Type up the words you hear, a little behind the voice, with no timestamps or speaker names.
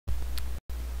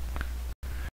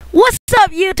What's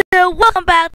up YouTube? Welcome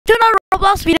back to another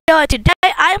Roblox video, and today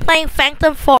I'm playing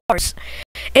Phantom Force.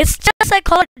 It's just like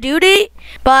Call of Duty,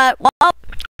 but well,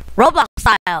 Roblox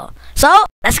style. So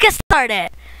let's get started.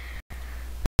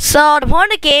 So the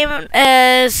point of the game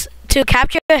is to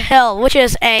capture a hill, which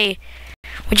is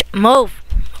move.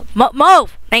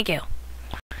 Thank you.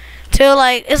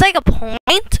 It's like a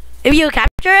point. If you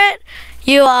capture it,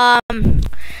 you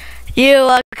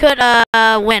could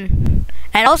win.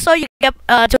 And also you get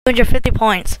 250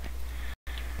 points.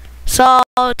 So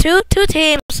two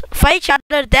teams fight each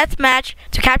other death match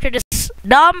to capture this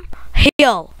dumb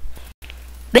hill.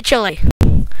 Literally.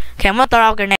 Okay, I'm gonna throw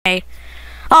out a grenade.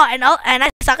 Oh, and I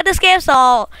suck at this game,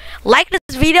 so like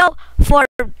this video for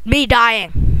me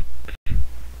dying.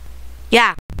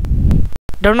 Yeah.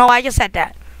 Don't know why I just said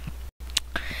that.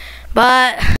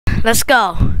 But let's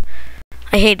go.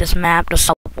 I hate this map, the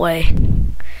subway.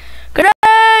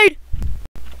 Grenade!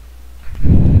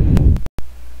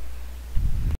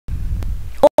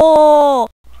 Oh.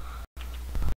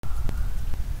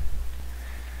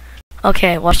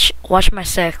 Okay, watch my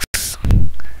 6.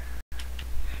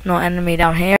 No enemy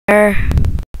down here.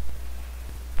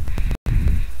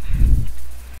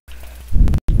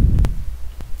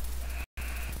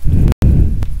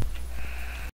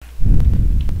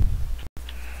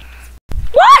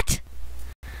 What?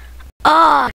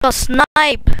 Oh, go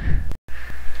snipe.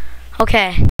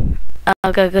 Okay.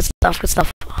 Okay, good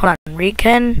stuff. Hold on,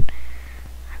 Recon.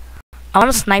 I want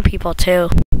to snipe people too.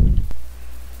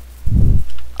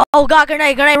 Oh god,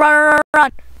 grenade, run.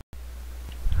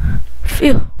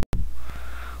 Phew.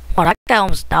 Oh, that guy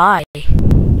almost died.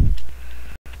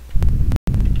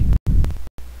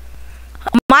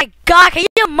 Oh my god, can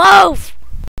you move?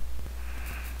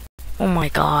 Oh my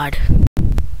god.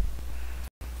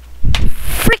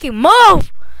 Freaking move!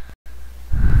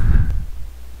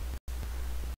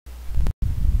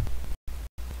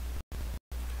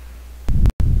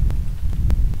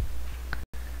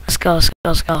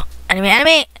 Let's go.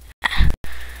 Enemy!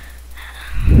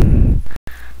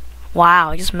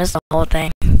 Wow, I just missed the whole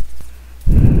thing.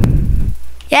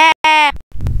 Yeah!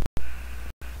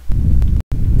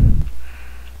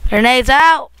 Grenades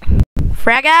out!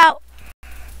 Frag out!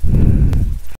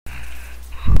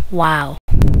 Wow.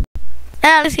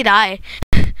 At least he died.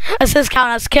 Does this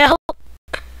count as kill?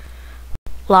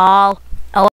 Lol.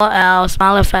 LOL.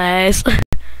 Smiley face.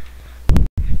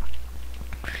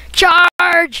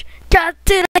 Charge! Get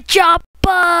to the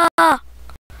chopper!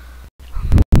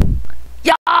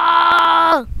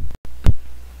 Yeah!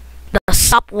 The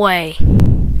subway.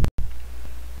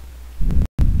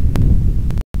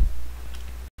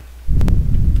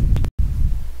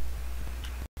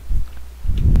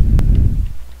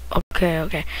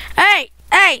 Okay. Hey!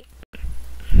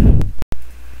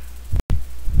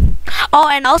 Oh,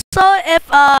 and also if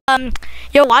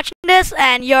you're watching this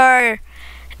and you're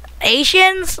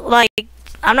Asians, like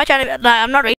I'm not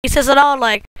racist at all,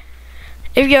 like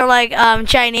if you're like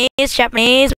Chinese,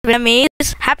 Japanese, Vietnamese,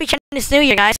 happy Chinese New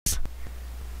Year, guys.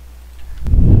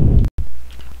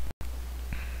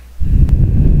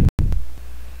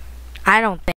 I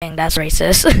don't think that's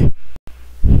racist.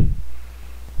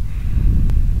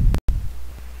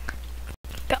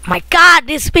 My god,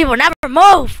 these people never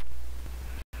move.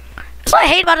 That's what I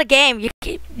hate about the game.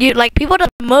 You like people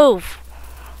don't move.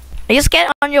 They just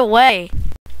get on your way.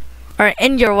 Or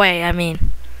in your way, I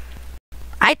mean.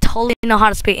 I totally know how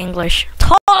to speak English.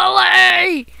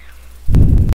 Totally!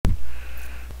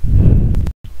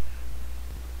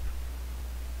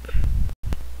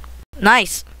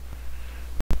 Nice.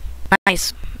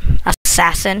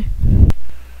 Assassin.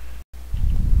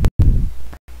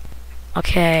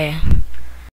 Okay,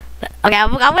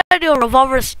 I'm gonna do a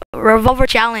revolver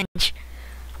challenge.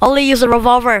 Only use a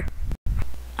revolver.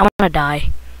 I'm gonna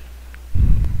die.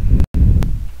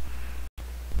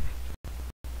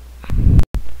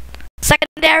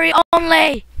 Secondary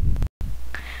only.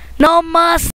 No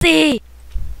mercy.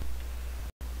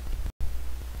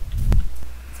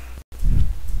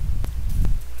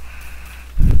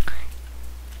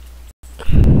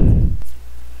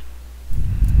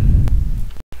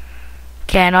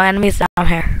 Okay, no enemies down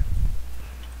here.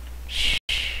 Shh.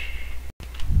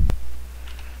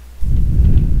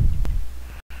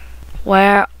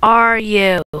 Where are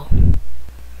you?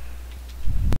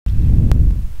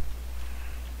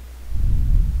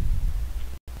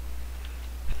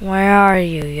 Where are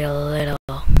you, you little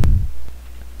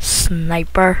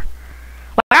sniper?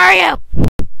 Where are you?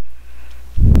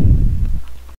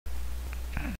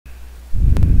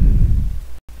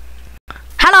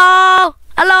 Hello?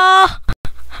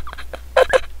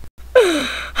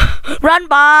 Run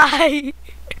by!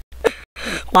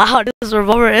 Wow, this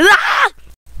revolver is. Ah!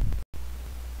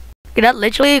 That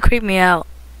literally creeped me out.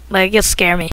 Like, it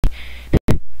scared me.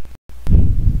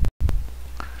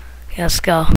 Okay, let's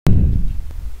go.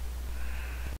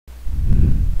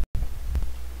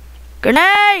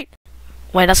 Grenade!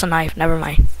 Wait, that's a knife. Never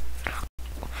mind.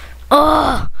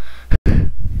 Oh!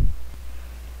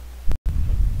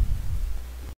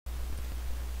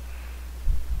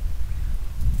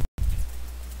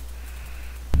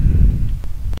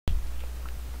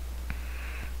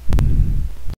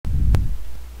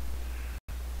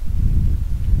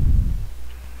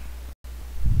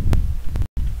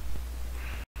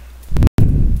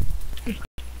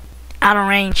 Out of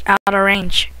range, out of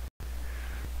range.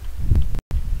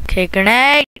 Okay,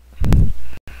 grenade.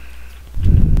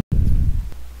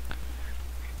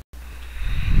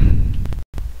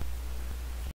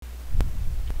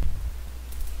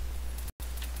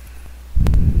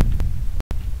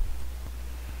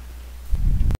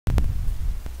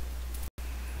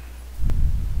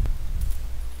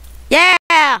 Yeah!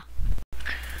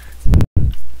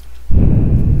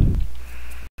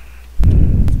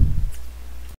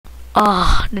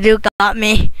 Oh, the dude got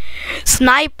me.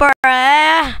 Sniper,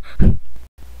 eh?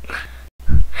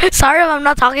 Sorry if I'm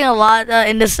not talking a lot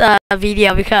in this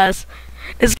video because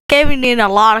it's giving me a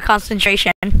lot of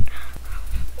concentration.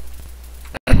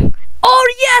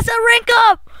 Oh yes, a rank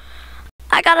up!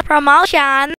 I got a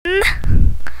promotion.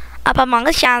 A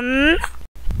promotion.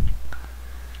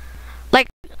 Like,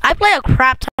 I play a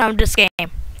crap ton of this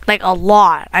game. Like, a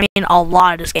lot. I mean, a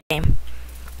lot of this game.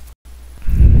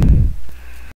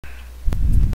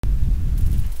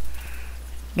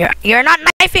 You're not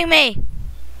knifing me!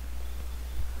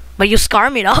 But you scar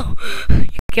me though.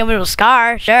 You kill me with a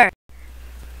scar, sure.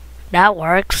 That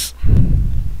works.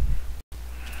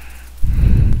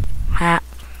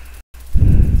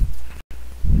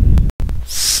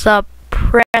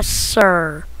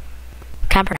 Suppressor.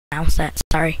 Can't pronounce that,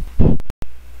 sorry.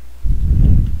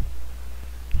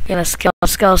 Okay, let's go,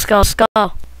 let's go, let's go, let's go.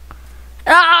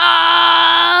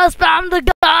 Ah! Spam the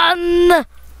gun!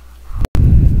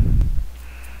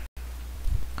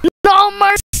 No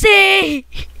mercy!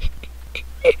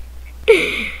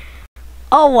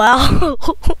 Oh well.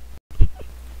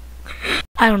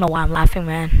 I don't know why I'm laughing,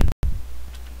 man.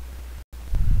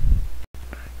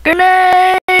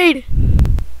 Grenade!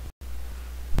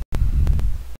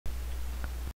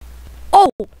 Oh!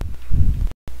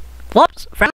 Whoops!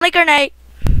 Friendly grenade!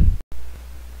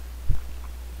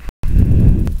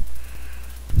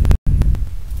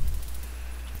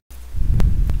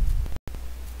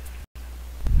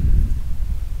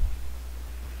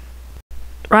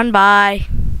 Run by.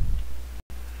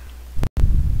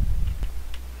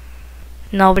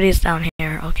 Nobody's down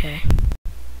here, okay.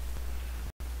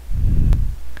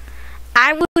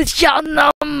 I will show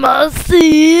no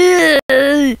mercy.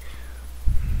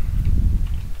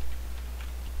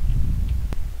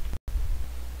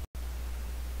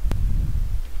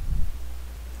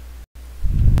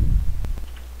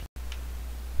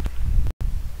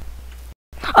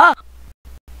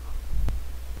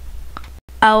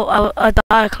 Oh! I thought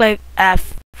I clicked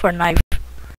F for knife.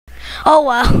 Oh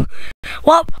well.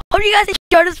 Well, hope you guys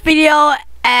enjoyed this video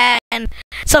and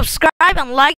subscribe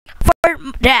and like for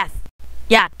death.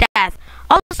 Yeah, death.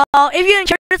 Also, if you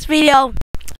enjoyed this video,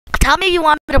 tell me if you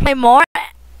want me to play more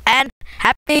and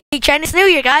happy Chinese New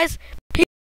Year, guys.